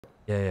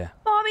Yeah.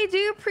 Bobby, do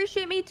you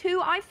appreciate me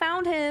too? I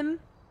found him.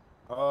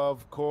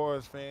 Of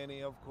course,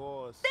 Fanny. Of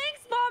course.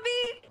 Thanks,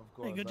 Bobby. Of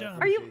course. Hey, good I job.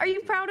 Are appreciate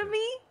you too. proud of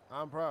me?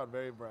 I'm proud.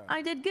 Very proud.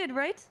 I did good,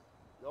 right?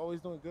 You're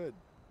always doing good.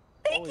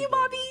 Thank Always you,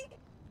 doing good.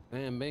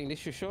 Bobby. Man, Ming,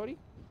 this your shorty?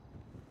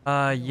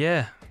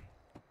 Yeah.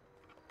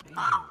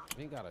 Damn,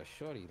 Ming got a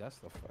shorty. That's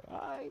the fuck. All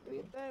right, do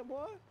your thing,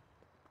 boy.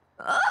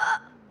 I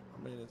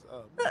mean, it's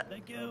up.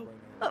 Thank you.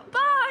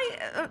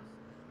 Bye.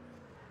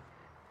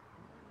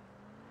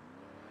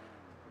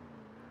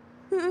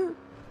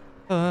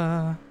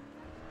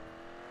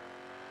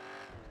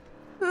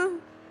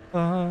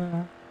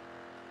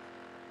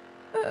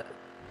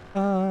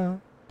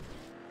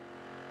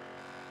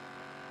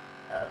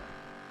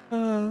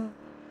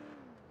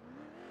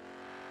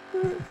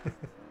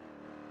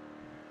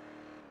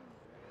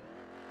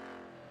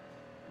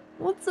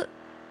 What's it?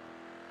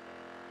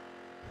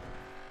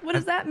 What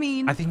does that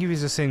mean? I think he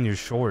was just saying you're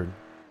short.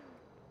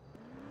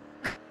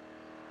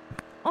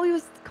 Oh, he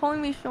was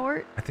calling me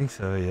short? I think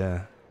so,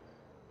 yeah.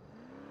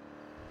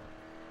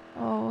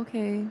 Oh,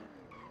 okay.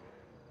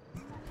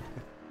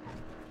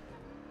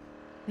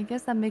 I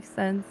guess that makes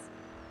sense.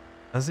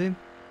 Does it?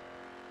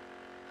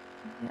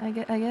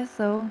 Yeah, I guess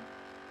so.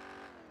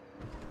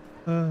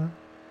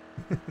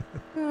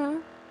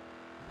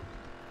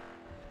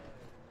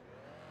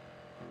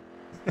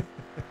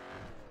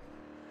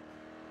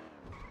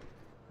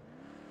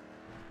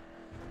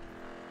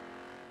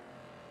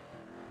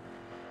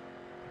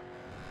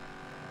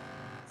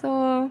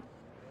 So,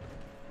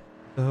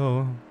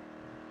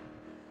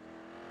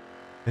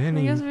 I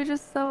Fanny. guess we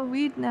just sell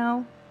weed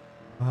now.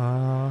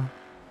 I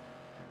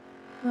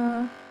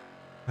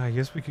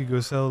guess we could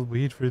go sell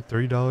weed for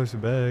 $3 a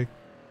bag.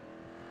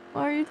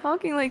 Why are you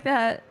talking like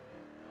that?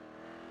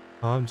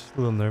 Oh, I'm just a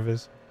little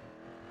nervous.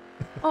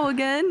 Oh,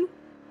 again?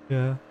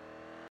 Yeah.